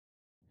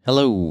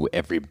Hello,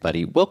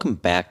 everybody. Welcome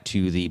back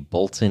to the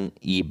Bolton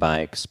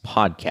E-Bikes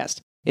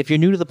podcast. If you're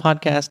new to the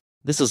podcast,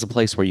 this is a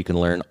place where you can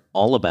learn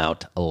all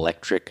about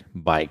electric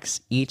bikes.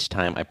 Each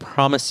time, I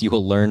promise you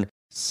will learn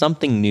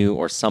something new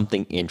or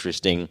something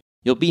interesting.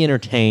 You'll be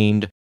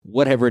entertained.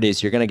 Whatever it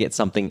is, you're going to get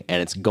something,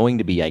 and it's going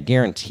to be, I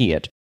guarantee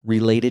it,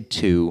 related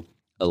to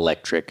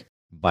electric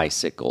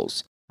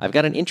bicycles. I've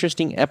got an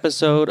interesting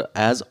episode,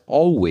 as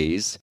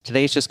always.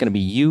 Today is just going to be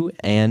you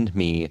and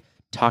me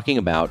talking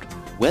about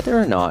whether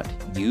or not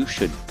you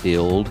should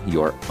build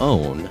your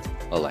own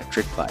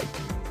electric bike.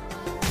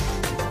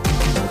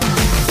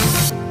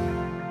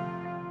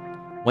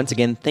 Once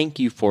again, thank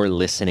you for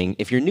listening.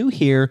 If you're new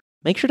here,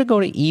 make sure to go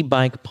to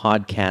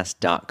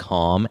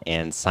ebikepodcast.com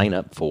and sign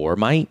up for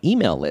my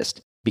email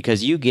list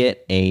because you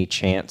get a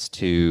chance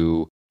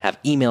to have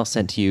email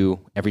sent to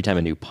you every time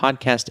a new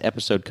podcast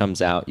episode comes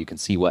out. You can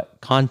see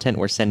what content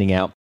we're sending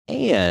out,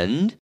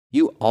 and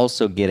you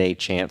also get a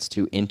chance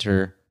to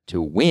enter to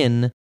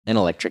win an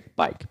electric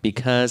bike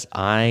because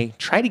I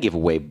try to give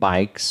away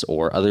bikes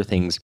or other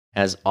things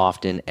as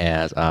often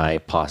as I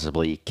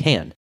possibly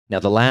can. Now,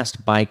 the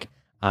last bike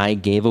I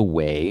gave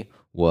away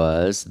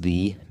was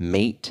the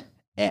Mate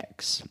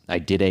X. I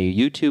did a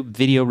YouTube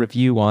video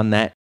review on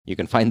that. You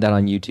can find that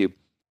on YouTube.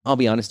 I'll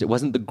be honest, it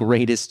wasn't the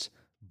greatest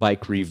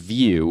bike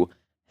review.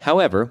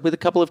 However, with a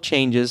couple of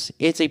changes,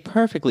 it's a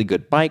perfectly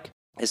good bike,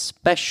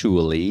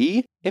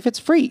 especially if it's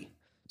free.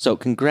 So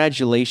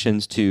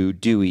congratulations to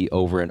Dewey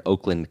over in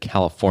Oakland,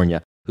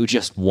 California, who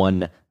just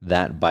won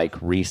that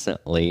bike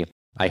recently.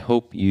 I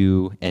hope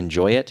you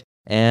enjoy it,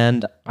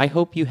 and I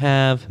hope you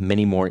have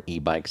many more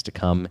e-bikes to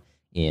come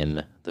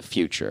in the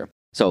future.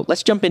 So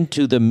let's jump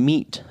into the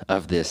meat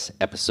of this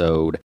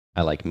episode.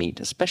 I like meat,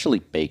 especially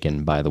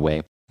bacon, by the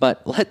way.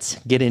 But let's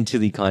get into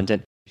the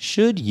content.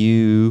 Should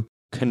you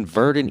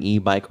convert an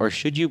e-bike or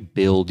should you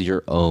build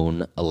your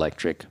own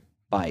electric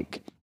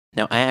bike?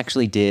 Now, I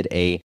actually did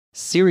a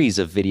series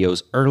of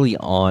videos early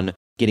on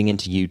getting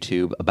into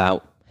YouTube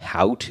about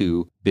how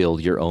to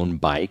build your own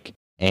bike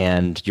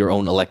and your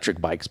own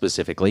electric bike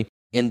specifically.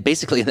 And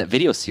basically in that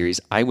video series,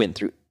 I went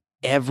through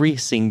every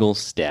single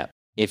step.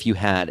 If you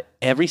had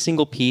every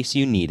single piece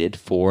you needed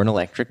for an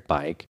electric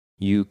bike,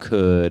 you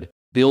could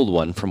build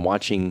one from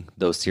watching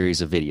those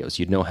series of videos.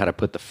 You'd know how to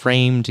put the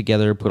frame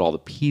together, put all the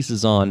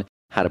pieces on,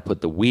 how to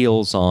put the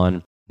wheels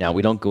on. Now,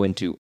 we don't go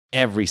into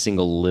every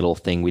single little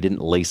thing. We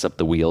didn't lace up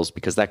the wheels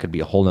because that could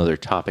be a whole nother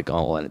topic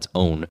all on its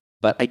own.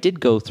 But I did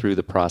go through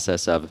the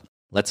process of,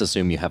 let's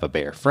assume you have a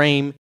bare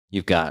frame,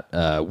 you've got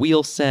a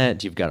wheel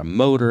set, you've got a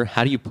motor.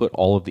 How do you put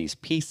all of these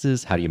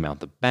pieces? How do you mount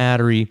the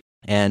battery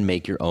and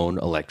make your own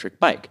electric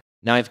bike?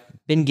 Now, I've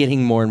been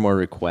getting more and more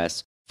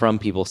requests from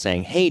people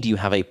saying, hey, do you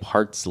have a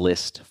parts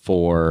list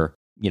for,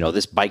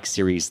 this bike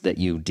series that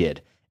you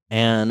did?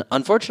 And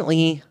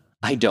unfortunately,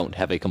 I don't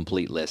have a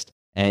complete list.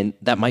 And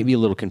that might be a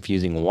little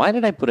confusing. Why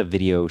did I put a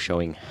video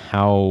showing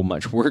how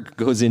much work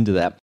goes into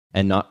that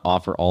and not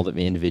offer all the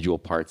individual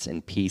parts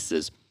and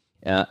pieces?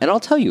 And I'll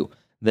tell you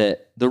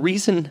that the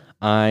reason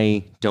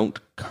I don't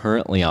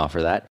currently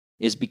offer that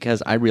is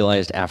because I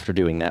realized after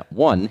doing that,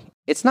 one,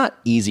 it's not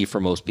easy for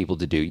most people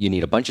to do. You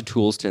need a bunch of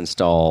tools to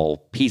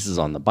install pieces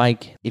on the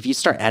bike. If you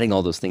start adding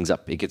all those things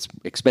up, it gets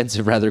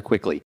expensive rather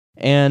quickly.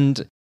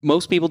 And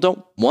most people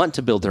don't want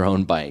to build their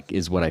own bike,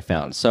 is what I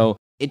found. So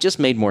it just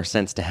made more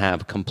sense to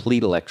have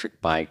complete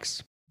electric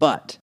bikes.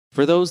 But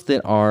for those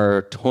that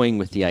are toying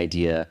with the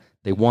idea,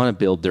 they want to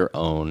build their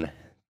own,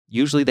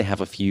 usually they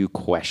have a few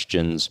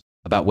questions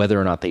about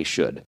whether or not they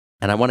should.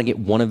 And I want to get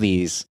one of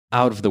these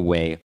out of the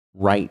way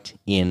right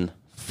in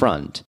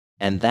front.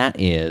 And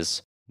that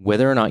is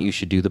whether or not you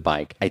should do the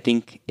bike. I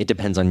think it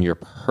depends on your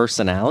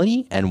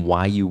personality and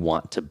why you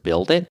want to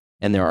build it.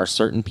 And there are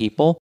certain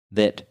people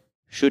that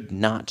should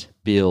not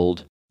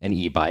build an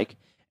e-bike.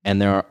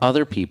 And there are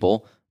other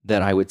people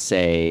that I would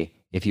say,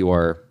 if you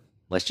are,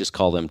 let's just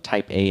call them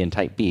type A and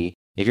type B.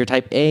 If you're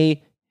type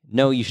A,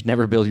 no, you should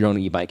never build your own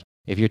e-bike.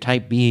 If you're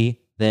type B,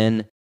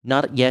 then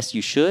not yes,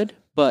 you should,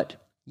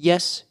 but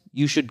yes,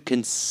 you should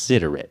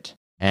consider it.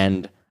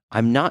 And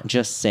I'm not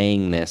just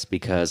saying this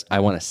because I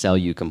want to sell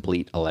you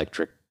complete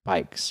electric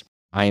bikes.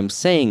 I am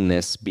saying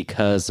this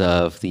because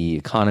of the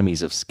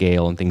economies of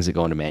scale and things that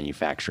go into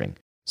manufacturing.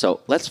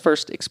 So let's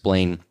first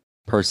explain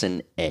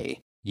person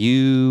A.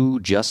 You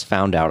just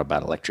found out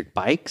about electric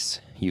bikes.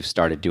 You've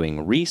started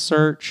doing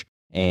research,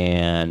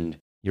 and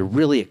you're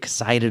really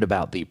excited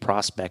about the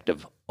prospect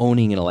of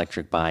owning an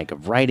electric bike,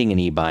 of riding an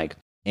e-bike.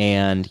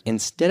 And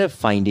instead of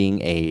finding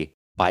a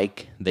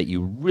bike that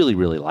you really,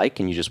 really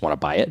like and you just want to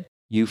buy it,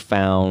 you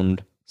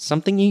found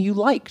something you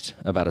liked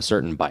about a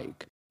certain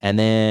bike. And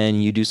then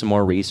you do some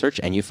more research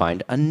and you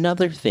find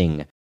another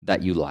thing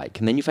that you like.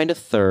 And then you find a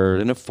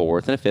third and a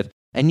fourth and a fifth.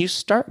 And you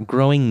start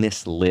growing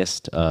this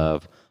list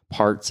of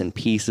parts and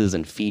pieces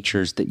and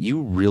features that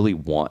you really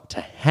want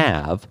to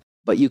have,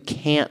 but you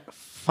can't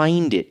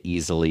find it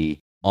easily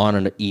on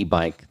an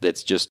e-bike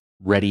that's just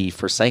ready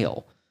for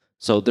sale.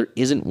 So there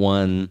isn't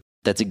one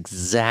that's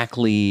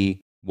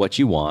exactly what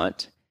you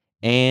want,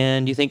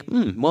 and you think,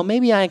 well,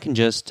 maybe I can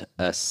just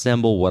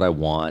assemble what I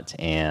want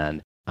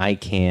and I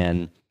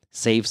can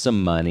save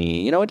some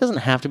money. It doesn't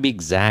have to be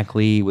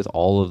exactly with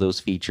all of those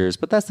features,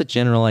 but that's the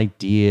general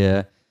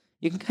idea.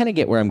 You can kind of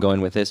get where I'm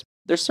going with this.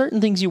 There's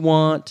certain things you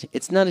want.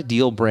 It's not a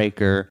deal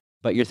breaker,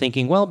 but you're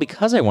thinking, well,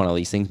 because I want all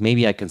these things,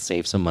 maybe I can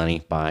save some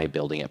money by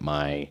building it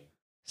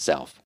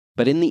myself.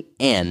 But in the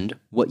end,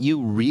 what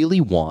you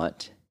really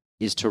want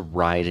is to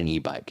ride an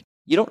e-bike.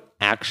 You don't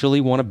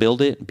actually want to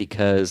build it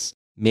because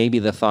maybe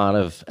the thought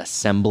of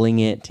assembling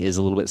it is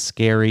a little bit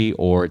scary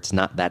or it's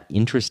not that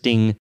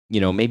interesting.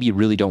 Maybe you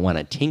really don't want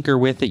to tinker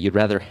with it. You'd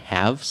rather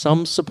have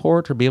some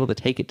support or be able to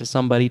take it to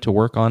somebody to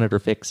work on it or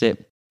fix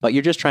it. But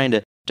you're just trying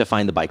to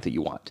find the bike that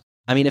you want.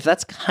 I mean, if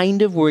that's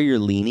kind of where you're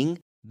leaning,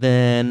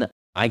 then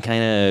I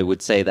kind of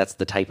would say that's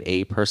the type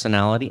A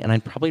personality. And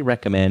I'd probably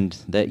recommend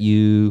that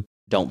you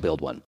don't build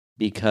one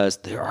because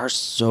there are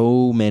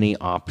so many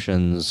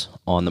options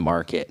on the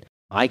market.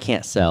 I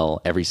can't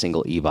sell every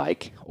single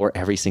e-bike or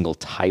every single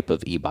type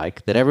of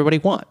e-bike that everybody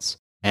wants.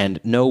 And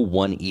no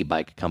one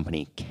e-bike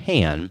company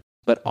can,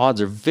 but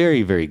odds are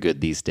very, very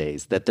good these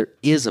days that there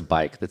is a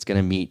bike that's going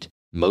to meet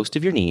most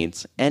of your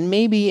needs. And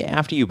maybe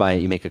after you buy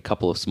it, you make a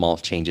couple of small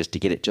changes to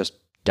get it just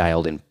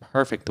dialed in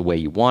perfect the way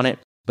you want it.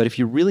 But if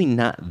you're really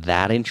not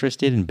that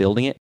interested in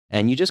building it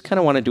and you just kind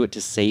of want to do it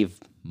to save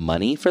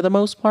money for the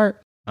most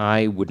part,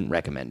 I wouldn't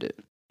recommend it.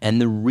 And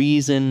the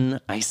reason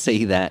I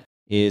say that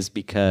is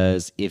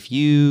because if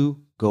you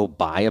go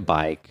buy a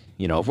bike,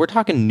 if we're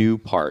talking new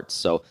parts,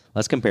 so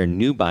let's compare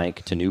new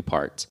bike to new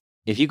parts.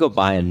 If you go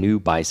buy a new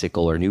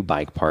bicycle or new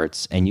bike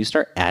parts and you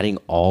start adding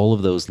all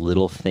of those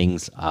little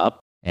things up,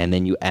 and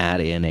then you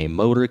add in a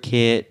motor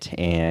kit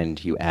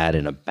and you add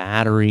in a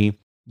battery,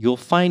 you'll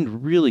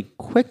find really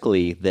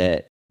quickly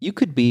that you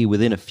could be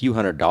within a few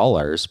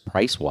 $100s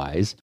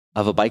price-wise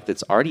of a bike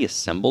that's already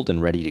assembled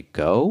and ready to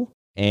go.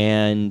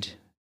 And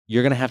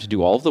you're going to have to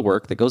do all of the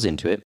work that goes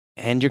into it.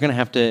 And you're going to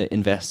have to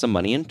invest some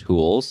money in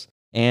tools.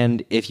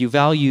 And if you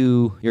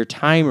value your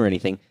time or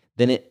anything,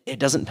 then it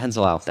doesn't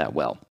pencil out that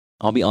well.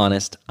 I'll be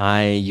honest,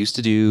 I used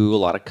to do a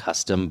lot of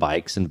custom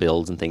bikes and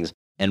builds and things.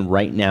 And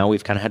right now,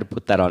 we've kind of had to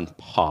put that on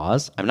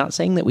pause. I'm not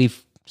saying that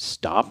we've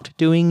stopped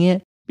doing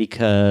it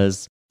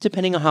because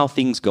depending on how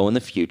things go in the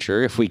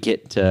future, if we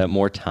get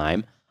more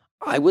time,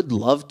 I would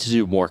love to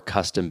do more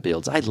custom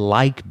builds. I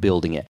like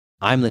building it.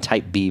 I'm the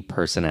type B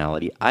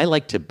personality. I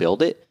like to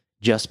build it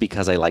just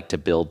because I like to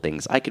build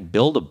things. I could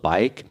build a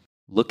bike,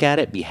 look at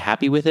it, be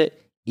happy with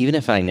it. Even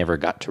if I never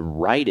got to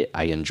ride it,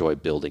 I enjoy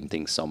building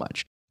things so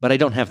much. But I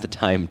don't have the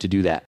time to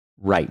do that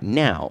right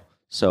now.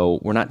 So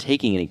we're not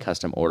taking any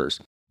custom orders.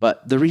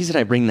 But the reason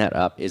I bring that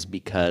up is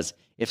because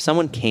if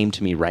someone came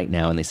to me right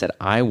now and they said,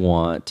 I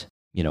want,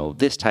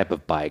 this type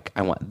of bike,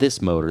 I want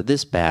this motor,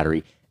 this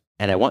battery,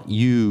 and I want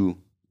you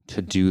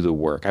to do the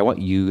work. I want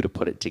you to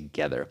put it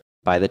together.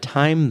 By the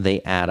time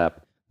they add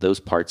up those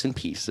parts and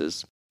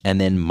pieces, and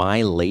then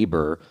my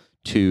labor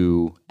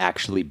to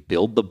actually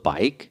build the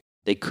bike,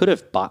 they could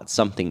have bought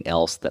something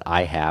else that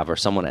I have or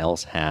someone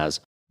else has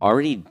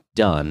already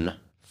done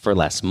for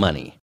less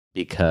money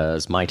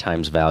because my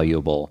time's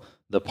valuable.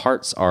 The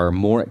parts are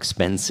more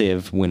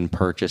expensive when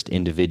purchased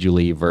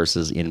individually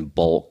versus in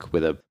bulk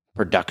with a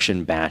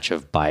production batch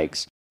of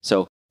bikes.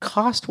 So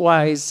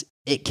cost-wise,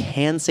 it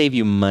can save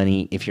you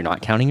money if you're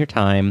not counting your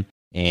time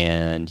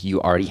and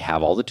you already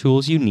have all the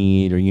tools you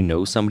need or you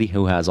know somebody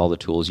who has all the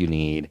tools you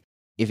need.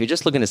 If you're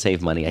just looking to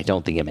save money, I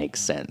don't think it makes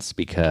sense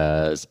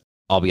because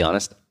I'll be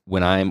honest,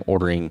 when I'm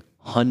ordering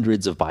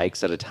hundreds of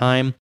bikes at a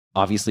time,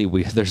 obviously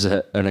there's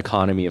an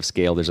economy of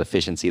scale, there's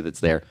efficiency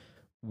that's there.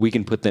 We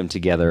can put them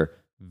together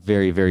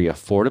very, very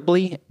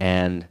affordably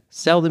and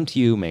sell them to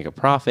you, make a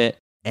profit,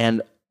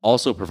 and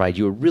also provide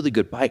you a really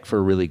good bike for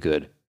a really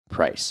good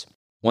price.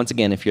 Once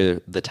again, if you're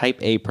the type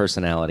A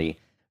personality,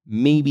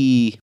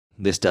 maybe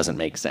this doesn't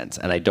make sense.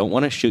 And I don't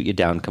want to shoot you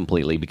down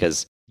completely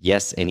because,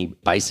 yes, any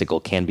bicycle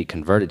can be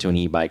converted to an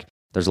e-bike.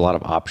 There's a lot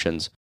of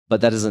options,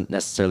 but that doesn't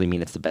necessarily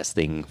mean it's the best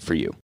thing for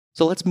you.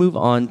 So let's move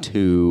on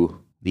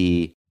to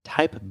the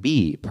type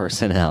B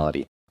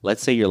personality.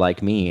 Let's say you're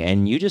like me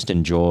and you just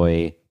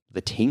enjoy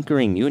the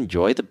tinkering, you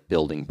enjoy the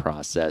building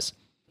process,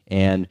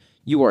 and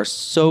you are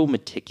so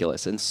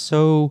meticulous and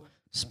so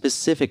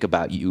specific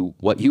about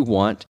what you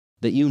want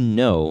that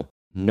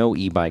no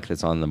e-bike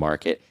that's on the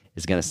market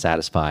is going to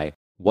satisfy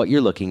what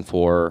you're looking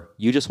for.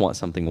 You just want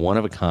something one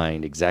of a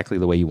kind, exactly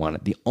the way you want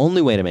it. The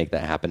only way to make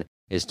that happen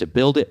is to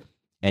build it,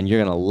 and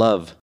you're going to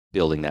love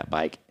building that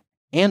bike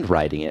and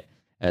riding it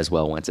as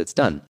well once it's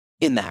done.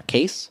 In that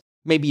case,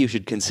 maybe you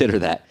should consider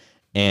that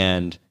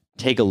and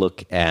take a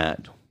look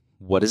at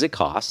what does it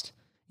cost?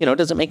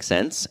 Does it make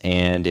sense?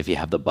 And if you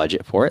have the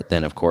budget for it,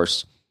 then of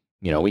course,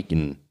 we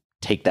can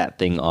take that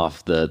thing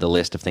off the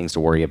list of things to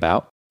worry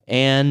about.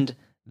 And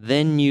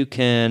then you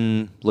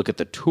can look at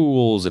the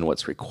tools and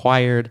what's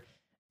required.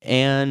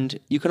 And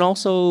you can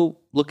also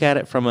look at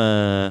it from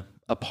a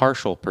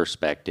partial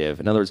perspective.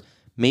 In other words,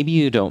 maybe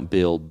you don't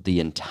build the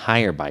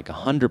entire bike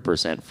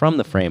 100% from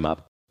the frame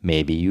up.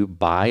 Maybe you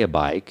buy a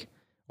bike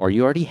or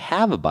you already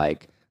have a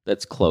bike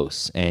that's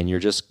close and you're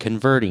just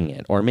converting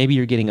it, or maybe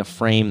you're getting a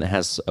frame that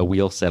has a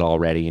wheel set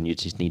already and you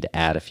just need to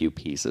add a few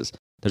pieces.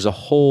 There's a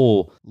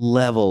whole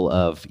level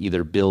of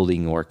either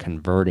building or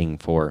converting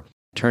for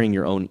turning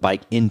your own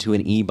bike into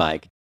an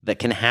e-bike that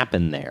can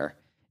happen there.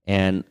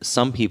 And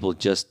some people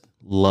just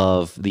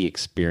love the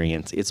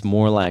experience. It's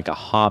more like a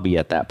hobby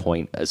at that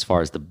point as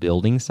far as the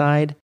building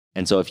side.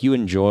 And so if you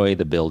enjoy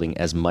the building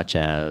as much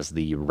as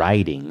the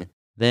riding,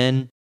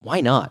 then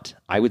why not?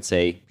 I would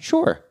say,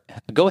 sure,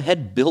 go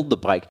ahead, build the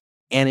bike.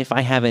 And if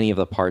I have any of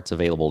the parts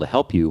available to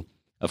help you,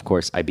 of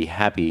course, I'd be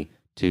happy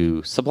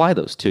to supply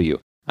those to you.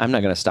 I'm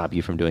not going to stop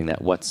you from doing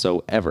that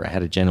whatsoever. I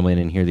had a gentleman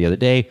in here the other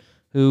day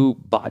who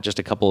bought just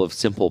a couple of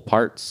simple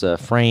parts, a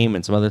frame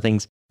and some other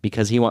things,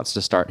 because he wants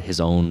to start his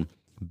own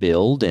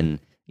build. And,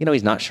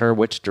 he's not sure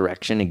which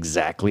direction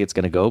exactly it's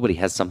going to go, but he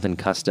has something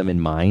custom in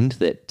mind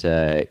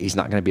that he's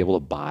not going to be able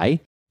to buy.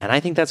 And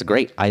I think that's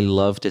great. I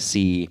love to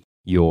see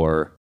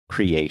your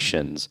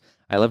creations.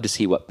 I love to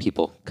see what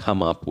people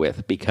come up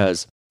with,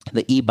 because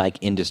the e-bike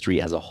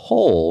industry as a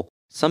whole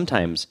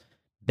sometimes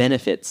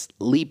benefits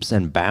leaps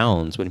and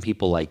bounds when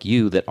people like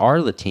you that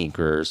are the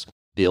tinkerers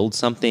build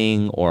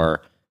something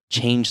or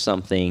change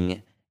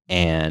something,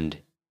 and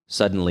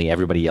suddenly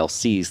everybody else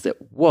sees that,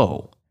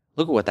 whoa,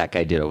 look at what that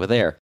guy did over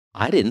there.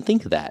 I didn't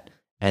think of that.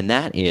 And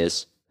that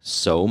is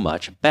so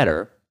much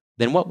better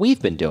than what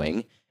we've been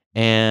doing.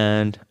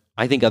 And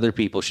I think other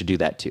people should do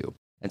that too.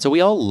 And so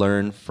we all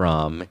learn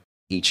from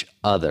each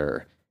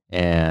other.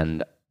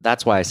 And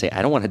that's why I say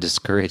I don't want to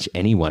discourage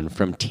anyone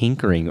from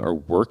tinkering or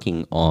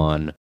working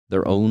on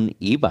their own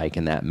e-bike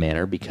in that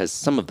manner, because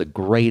some of the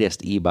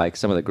greatest e-bikes,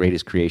 some of the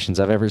greatest creations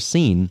I've ever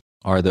seen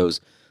are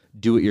those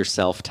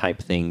do-it-yourself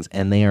type things,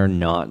 and they are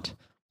not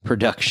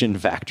production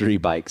factory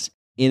bikes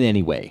in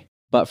any way.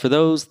 But for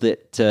those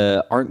that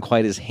aren't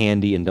quite as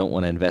handy and don't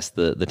want to invest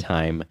the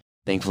time,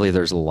 thankfully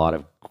there's a lot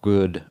of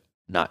good,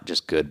 not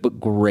just good, but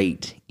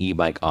great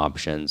e-bike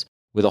options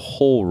with a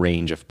whole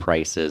range of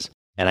prices.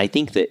 And I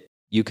think that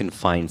you can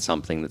find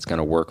something that's going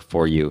to work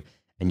for you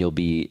and you'll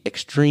be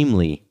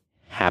extremely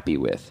happy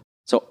with.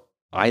 So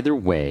either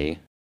way,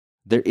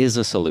 there is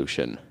a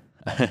solution.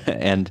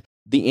 And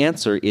the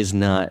answer is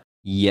not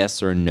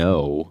yes or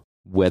no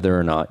whether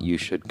or not you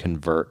should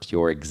convert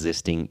your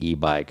existing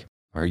e-bike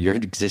or your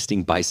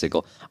existing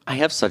bicycle. I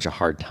have such a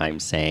hard time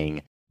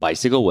saying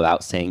bicycle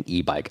without saying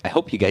e-bike. I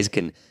hope you guys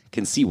can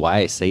see why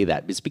I say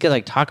that. It's because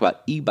I talk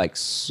about e-bikes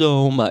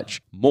so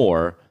much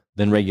more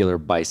than regular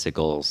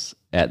bicycles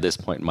at this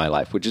point in my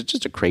life, which is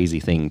just a crazy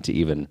thing to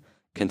even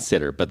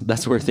consider. But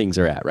that's where things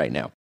are at right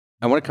now.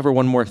 I want to cover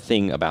one more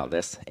thing about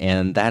this,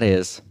 and that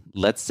is,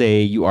 let's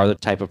say you are the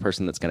type of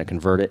person that's going to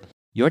convert it.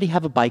 You already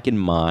have a bike in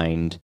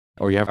mind,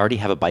 or already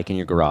have a bike in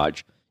your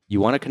garage.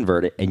 You want to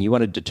convert it, and you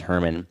want to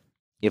determine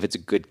if it's a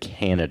good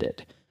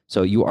candidate.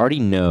 So you already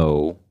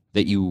know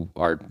that you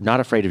are not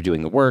afraid of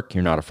doing the work,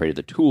 you're not afraid of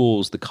the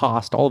tools, the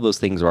cost, all of those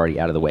things are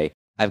already out of the way.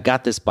 I've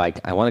got this bike,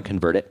 I want to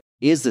convert it.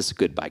 Is this a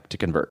good bike to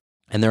convert?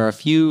 And there are a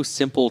few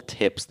simple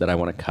tips that I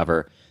want to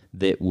cover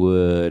that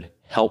would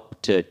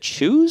help to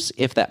choose,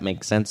 if that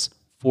makes sense,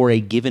 for a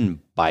given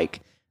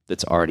bike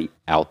that's already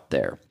out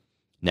there.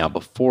 Now,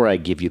 before I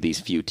give you these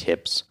few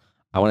tips,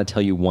 I want to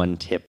tell you one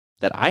tip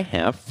that I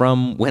have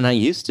from when I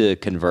used to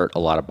convert a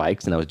lot of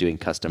bikes and I was doing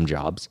custom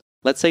jobs.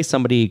 Let's say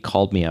somebody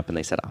called me up and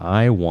they said,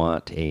 I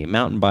want a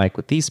mountain bike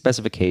with these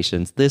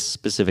specifications, this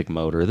specific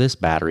motor, this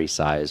battery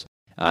size,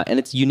 and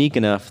it's unique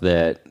enough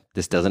that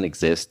this doesn't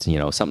exist.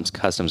 Something's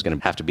custom is going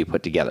to have to be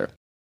put together.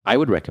 I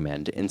would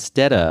recommend,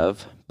 instead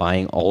of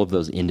buying all of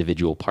those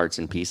individual parts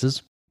and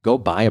pieces, go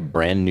buy a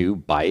brand new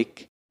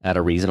bike at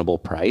a reasonable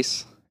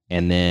price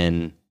and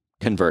then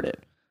convert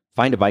it.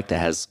 Find a bike that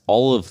has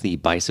all of the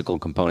bicycle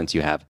components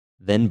you have,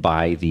 then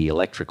buy the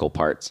electrical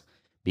parts,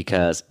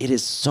 because it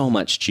is so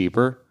much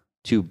cheaper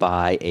to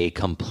buy a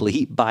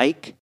complete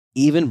bike,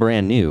 even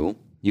brand new.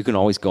 You can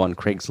always go on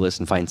Craigslist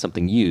and find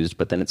something used,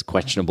 but then it's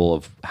questionable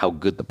of how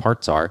good the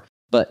parts are.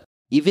 But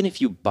even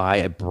if you buy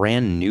a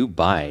brand new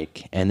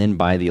bike and then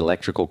buy the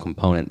electrical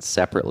components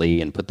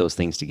separately and put those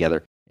things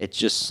together, it's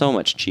just so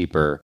much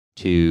cheaper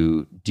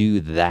to do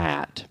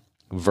that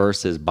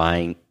versus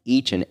buying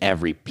each and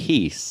every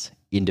piece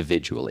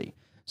individually.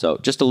 So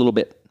just a little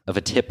bit of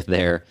a tip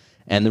there.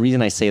 And the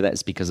reason I say that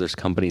is because there's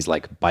companies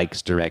like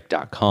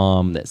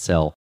bikesdirect.com that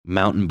sell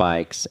mountain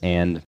bikes,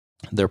 and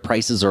their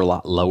prices are a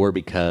lot lower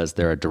because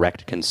they're a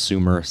direct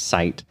consumer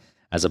site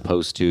as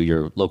opposed to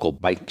your local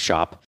bike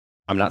shop.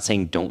 I'm not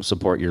saying don't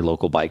support your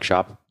local bike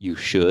shop. You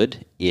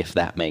should, if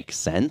that makes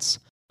sense.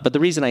 But the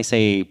reason I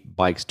say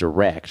Bikes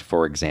Direct,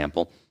 for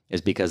example,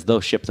 is because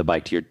they'll ship the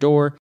bike to your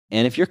door.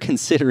 And if you're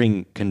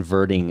considering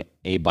converting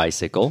a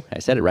bicycle, I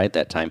said it right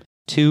that time,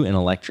 to an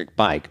electric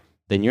bike,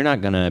 then you're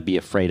not going to be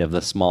afraid of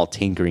the small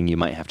tinkering you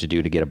might have to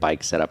do to get a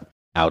bike set up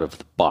out of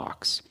the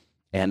box.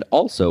 And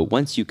also,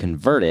 once you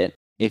convert it,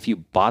 if you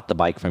bought the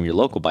bike from your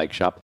local bike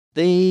shop,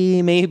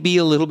 they may be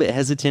a little bit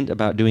hesitant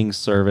about doing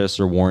service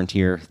or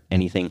warranty or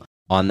anything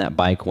on that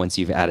bike once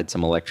you've added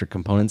some electric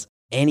components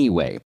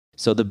anyway.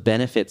 So the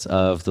benefits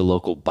of the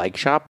local bike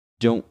shop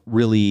don't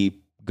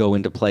really go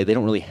into play. They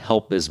don't really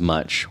help as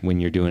much when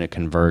you're doing a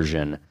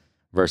conversion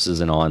versus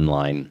an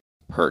online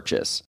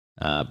purchase.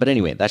 But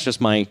anyway, that's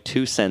just my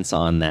 2 cents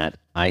on that.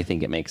 I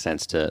think it makes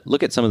sense to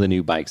look at some of the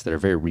new bikes that are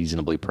very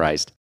reasonably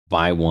priced.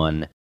 Buy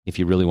one if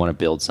you really want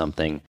to build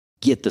something.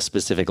 Get the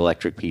specific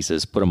electric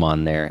pieces, put them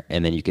on there,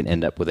 and then you can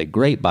end up with a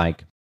great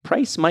bike.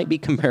 Price might be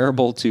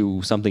comparable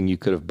to something you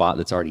could have bought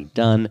that's already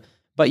done,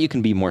 but you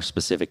can be more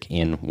specific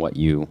in what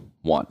you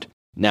want.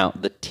 Now,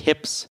 the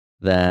tips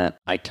that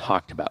I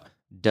talked about.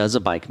 Does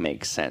a bike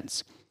make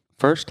sense?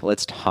 First,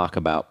 let's talk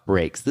about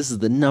brakes. This is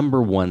the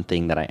number one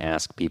thing that I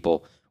ask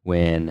people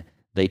when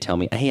they tell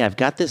me, hey, I've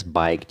got this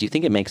bike. Do you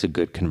think it makes a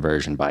good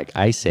conversion bike?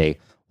 I say,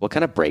 what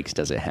kind of brakes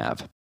does it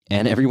have?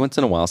 And every once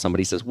in a while,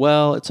 somebody says,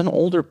 well, it's an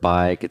older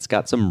bike. It's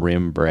got some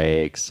rim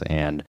brakes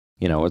and,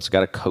 it's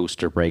got a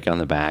coaster brake on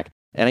the back.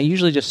 And I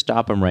usually just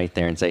stop them right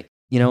there and say,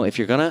 if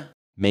you're going to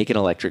make an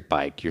electric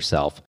bike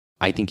yourself,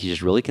 I think you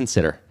just really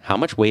consider how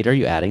much weight are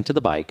you adding to the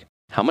bike?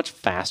 How much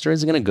faster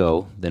is it going to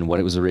go than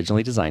what it was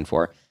originally designed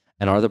for?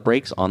 And are the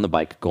brakes on the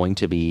bike going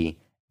to be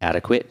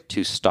adequate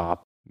to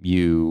stop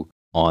you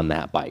on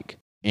that bike?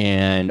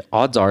 And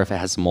odds are, if it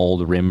has some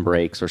old rim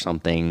brakes or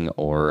something,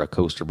 or a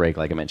coaster brake,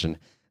 like I mentioned,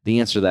 the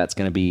answer to that's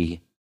going to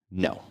be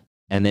no.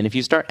 And then if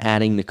you start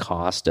adding the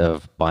cost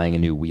of buying a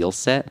new wheel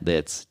set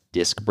that's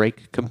disc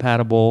brake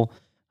compatible,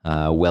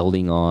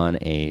 welding on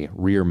a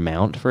rear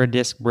mount for a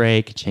disc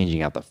brake,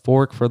 changing out the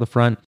fork for the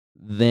front,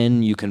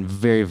 then you can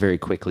very, very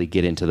quickly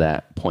get into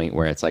that point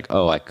where it's like,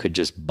 oh, I could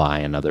just buy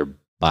another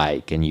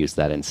bike and use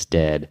that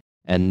instead.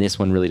 And this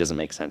one really doesn't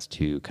make sense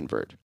to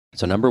convert.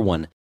 So number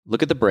one,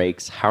 look at the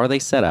brakes. How are they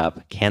set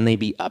up? Can they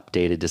be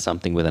updated to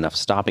something with enough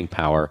stopping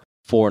power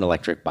for an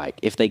electric bike?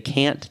 If they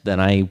can't, then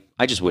I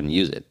just wouldn't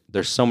use it.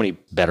 There's so many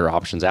better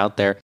options out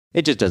there.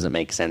 It just doesn't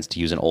make sense to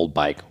use an old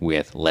bike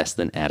with less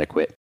than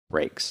adequate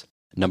brakes.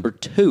 Number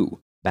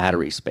two,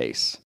 battery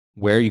space.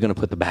 Where are you going to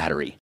put the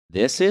battery?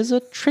 This is a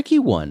tricky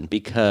one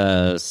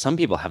because some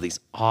people have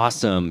these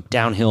awesome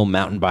downhill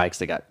mountain bikes.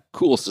 They got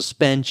cool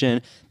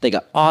suspension. They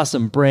got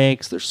awesome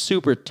brakes. They're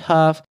super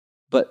tough,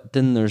 but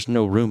then there's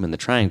no room in the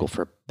triangle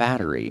for a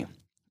battery.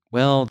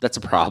 Well, that's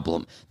a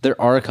problem. There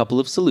are a couple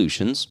of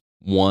solutions.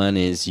 One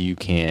is you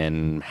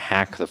can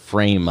hack the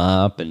frame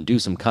up and do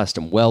some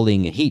custom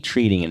welding and heat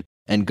treating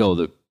and go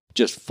the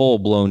just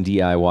full-blown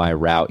DIY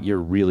route. You're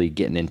really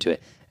getting into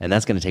it, and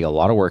that's going to take a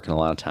lot of work and a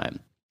lot of time.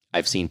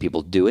 I've seen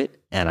people do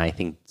it, and I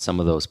think some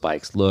of those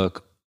bikes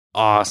look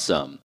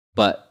awesome,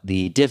 but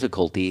the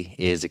difficulty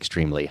is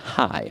extremely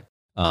high.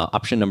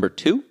 Option number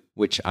two,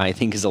 which I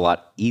think is a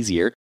lot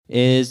easier,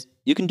 is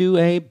you can do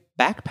a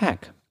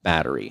backpack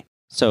battery.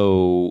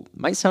 So it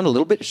might sound a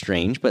little bit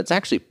strange, but it's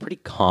actually pretty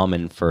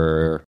common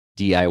for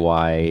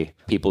DIY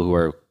people who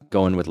are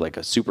going with like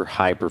a super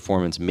high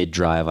performance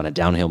mid-drive on a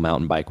downhill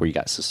mountain bike where you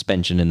got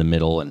suspension in the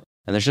middle and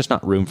there's just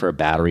not room for a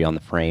battery on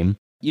the frame.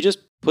 You just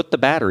put the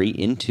battery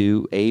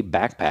into a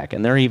backpack,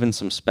 and there are even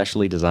some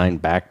specially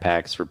designed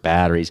backpacks for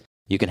batteries.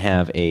 You can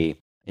have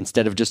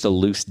instead of just a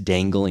loose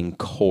dangling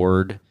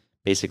cord,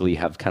 basically you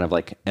have kind of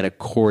like an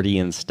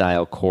accordion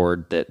style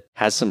cord that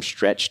has some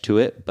stretch to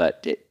it, but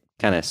it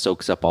kind of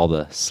soaks up all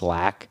the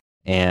slack.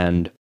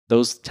 And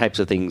those types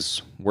of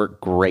things work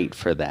great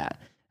for that.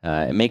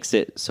 It makes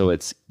it so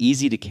it's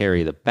easy to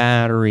carry the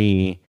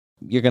battery.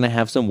 You're going to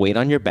have some weight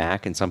on your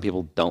back, and some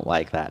people don't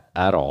like that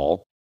at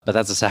all. But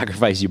that's a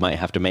sacrifice you might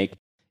have to make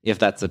if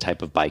that's the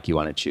type of bike you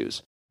want to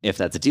choose. If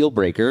that's a deal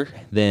breaker,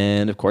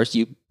 then of course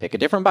you pick a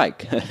different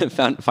bike.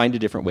 Find a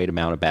different way to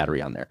mount a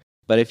battery on there.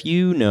 But if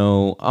you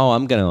know,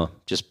 I'm going to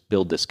just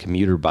build this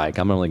commuter bike,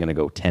 I'm only going to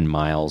go 10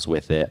 miles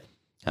with it.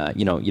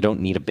 You don't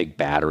need a big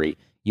battery.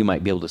 You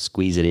might be able to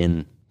squeeze it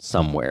in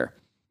somewhere.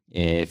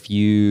 If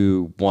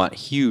you want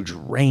huge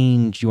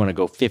range, you want to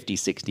go 50,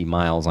 60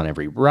 miles on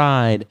every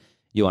ride,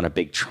 you want a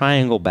big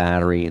triangle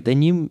battery,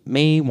 then you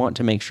may want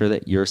to make sure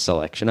that your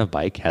selection of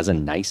bike has a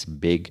nice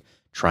big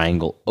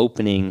triangle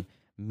opening.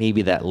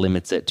 Maybe that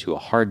limits it to a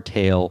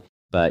hardtail,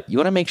 but you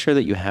want to make sure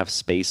that you have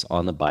space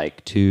on the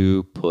bike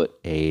to put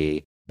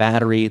a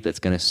battery that's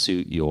going to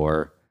suit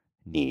your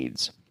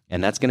needs.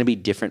 And that's going to be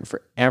different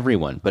for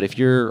everyone. But if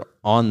you're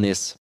on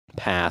this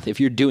path, if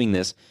you're doing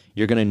this,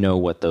 you're going to know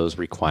what those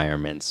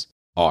requirements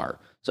are.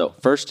 So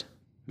first,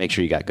 make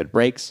sure you got good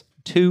brakes.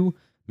 2,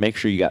 make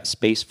sure you got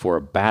space for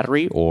a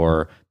battery,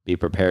 or be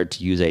prepared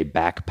to use a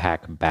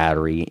backpack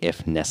battery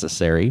if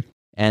necessary.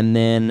 And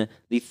then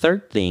the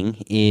third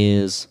thing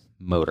is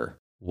motor.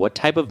 What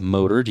type of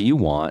motor do you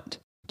want?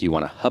 Do you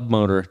want a hub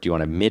motor? Do you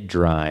want a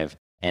mid-drive?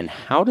 And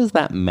how does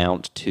that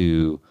mount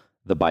to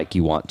the bike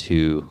you want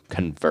to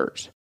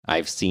convert?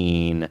 I've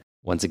seen,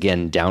 once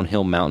again,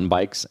 downhill mountain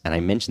bikes, and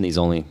I mention these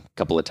only a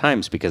couple of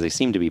times because they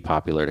seem to be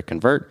popular to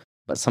convert,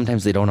 but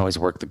sometimes they don't always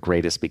work the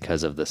greatest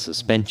because of the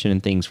suspension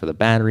and things for the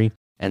battery.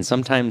 And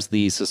sometimes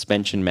the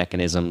suspension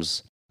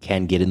mechanisms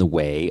can get in the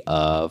way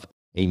of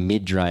a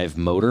mid-drive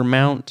motor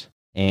mount.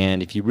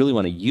 And if you really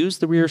want to use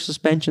the rear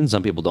suspension,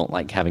 some people don't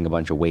like having a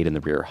bunch of weight in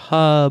the rear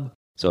hub.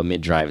 So a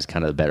mid-drive is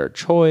kind of the better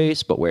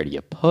choice, but where do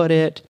you put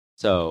it?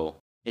 So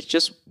It's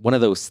just one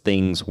of those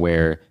things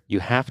where you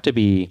have to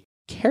be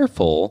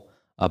careful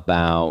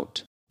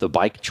about the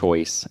bike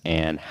choice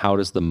and how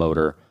does the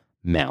motor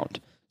mount.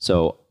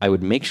 So I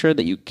would make sure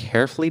that you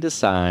carefully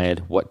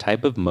decide what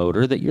type of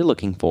motor that you're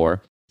looking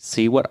for,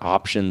 see what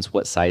options,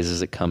 what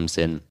sizes it comes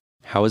in,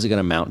 how is it going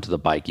to mount to the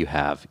bike you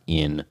have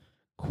in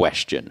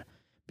question.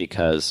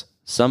 Because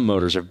some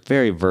motors are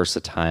very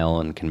versatile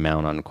and can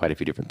mount on quite a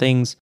few different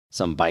things.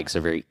 Some bikes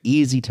are very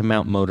easy to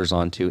mount motors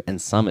onto,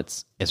 and some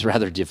it's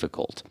rather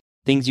difficult.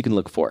 Things you can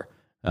look for.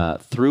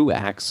 Through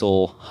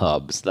axle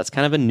hubs. That's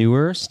kind of a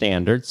newer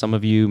standard. Some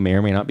of you may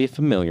or may not be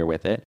familiar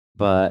with it,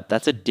 but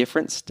that's a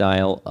different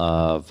style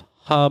of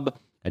hub,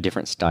 a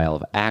different style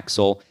of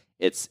axle.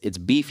 It's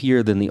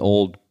beefier than the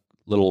old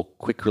little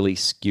quick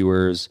release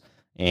skewers,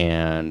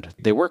 and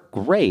they work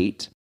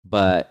great,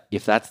 but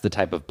if that's the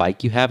type of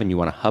bike you have and you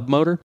want a hub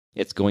motor,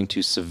 it's going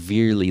to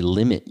severely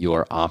limit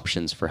your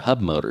options for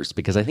hub motors,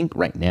 because I think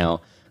right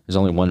now there's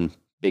only one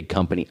big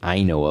company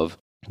I know of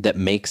that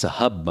makes a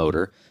hub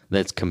motor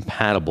that's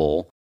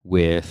compatible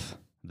with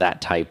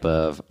that type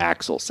of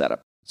axle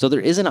setup. So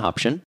there is an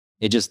option.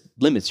 It just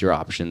limits your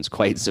options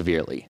quite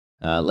severely.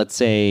 Let's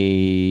say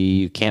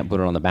you can't put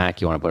it on the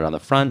back, you want to put it on the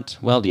front.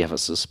 Well, do you have a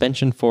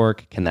suspension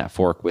fork? Can that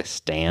fork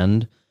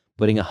withstand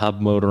putting a hub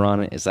motor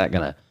on it? Is that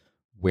going to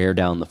wear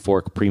down the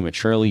fork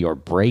prematurely or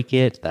break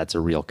it? That's a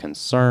real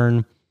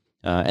concern.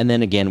 And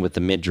then again, with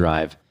the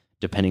mid-drive,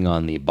 depending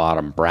on the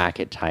bottom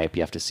bracket type,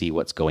 you have to see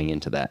what's going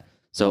into that.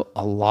 So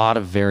a lot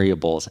of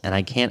variables, and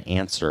I can't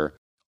answer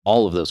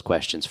all of those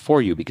questions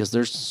for you because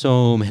there's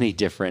so many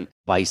different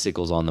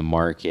bicycles on the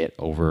market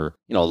over,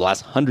 the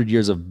last 100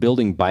 years of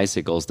building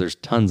bicycles. There's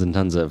tons and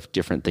tons of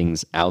different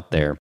things out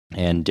there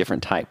and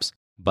different types.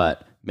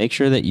 But make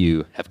sure that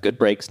you have good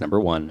brakes, number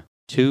 1.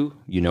 2,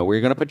 you know where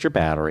you're going to put your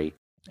battery.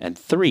 And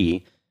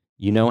 3,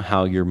 you know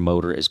how your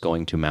motor is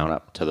going to mount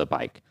up to the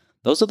bike.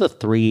 Those are the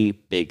 3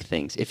 big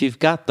things. If you've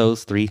got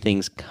those 3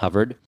 things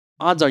covered,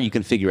 odds are you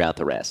can figure out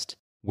the rest.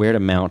 Where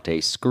to mount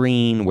a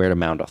screen, where to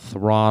mount a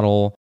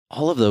throttle,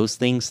 all of those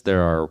things,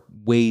 there are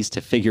ways to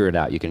figure it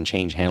out. You can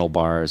change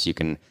handlebars, you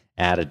can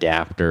add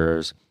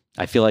adapters.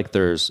 I feel like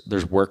there's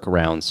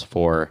workarounds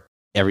for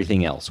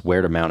everything else,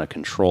 where to mount a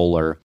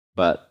controller,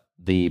 but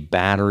the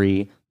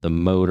battery, the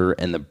motor,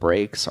 and the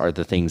brakes are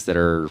the things that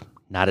are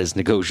not as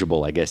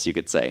negotiable, I guess you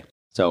could say.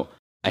 So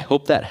I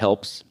hope that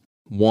helps.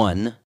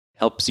 1,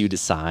 helps you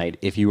decide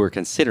if you were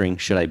considering,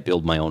 should I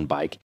build my own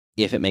bike,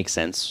 if it makes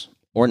sense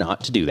or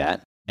not to do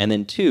that. And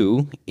then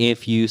 2,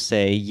 if you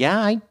say, yeah,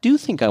 I do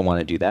think I want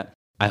to do that,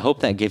 I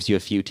hope that gives you a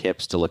few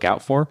tips to look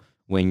out for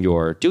when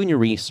you're doing your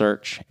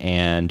research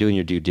and doing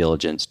your due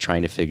diligence,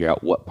 trying to figure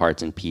out what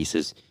parts and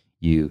pieces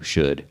you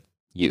should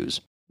use.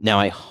 Now,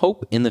 I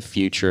hope in the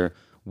future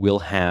we'll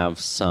have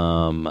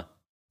some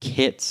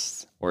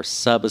kits or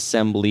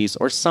sub-assemblies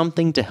or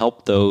something to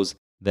help those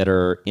that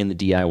are in the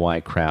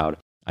DIY crowd.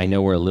 I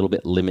know we're a little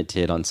bit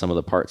limited on some of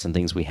the parts and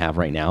things we have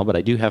right now, but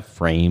I do have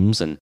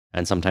frames and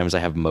sometimes I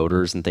have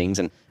motors and things,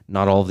 and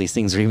not all of these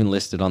things are even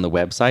listed on the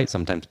website.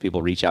 Sometimes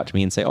people reach out to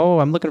me and say, oh,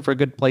 I'm looking for a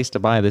good place to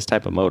buy this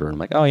type of motor. And I'm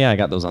like, oh yeah, I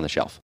got those on the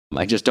shelf.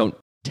 I just don't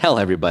tell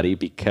everybody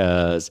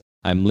because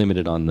I'm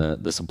limited on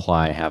the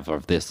supply I have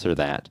of this or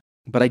that.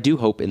 But I do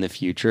hope in the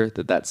future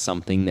that that's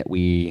something that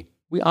we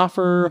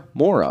offer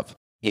more of.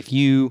 If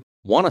you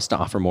want us to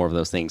offer more of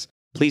those things,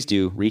 please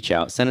do reach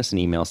out, send us an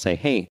email, say,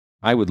 hey,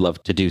 I would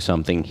love to do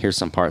something. Here's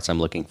some parts I'm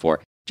looking for.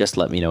 Just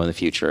let me know in the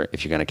future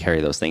if you're going to carry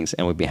those things,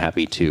 and we'd be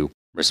happy to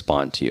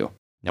respond to you.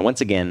 Now,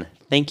 once again,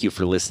 thank you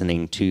for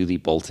listening to the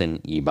Bolton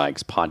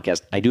eBikes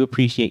podcast. I do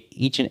appreciate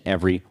each and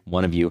every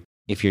one of you.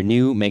 If you're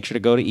new, make sure to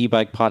go to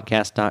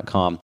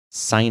ebikepodcast.com,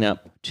 sign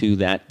up to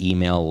that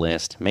email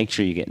list, make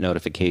sure you get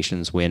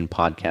notifications when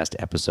podcast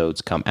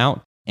episodes come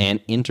out, and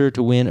enter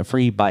to win a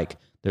free bike.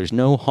 There's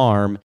no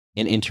harm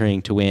in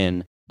entering to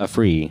win a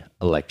free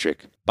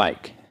electric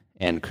bike.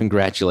 And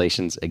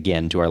congratulations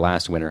again to our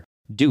last winner,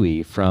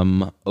 Dewey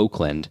from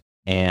Oakland.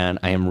 And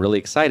I am really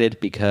excited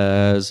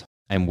because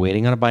I'm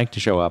waiting on a bike to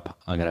show up.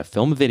 I'm going to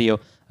film a video.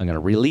 I'm going to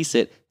release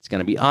it. It's going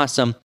to be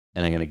awesome.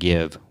 And I'm going to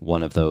give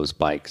one of those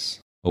bikes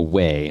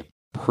away,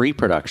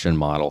 pre-production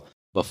model,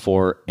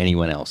 before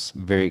anyone else.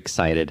 Very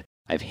excited.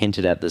 I've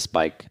hinted at this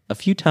bike a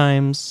few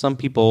times. Some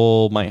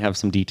people might have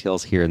some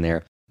details here and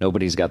there.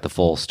 Nobody's got the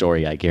full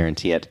story, I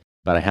guarantee it.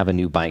 But I have a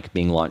new bike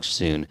being launched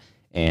soon,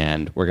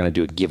 and we're going to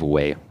do a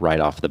giveaway right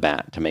off the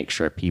bat to make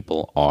sure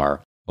people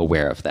are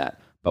aware of that.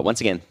 But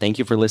once again, thank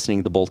you for listening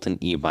to the Bolton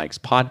eBikes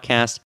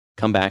podcast.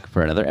 Come back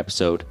for another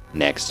episode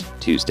next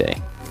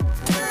Tuesday.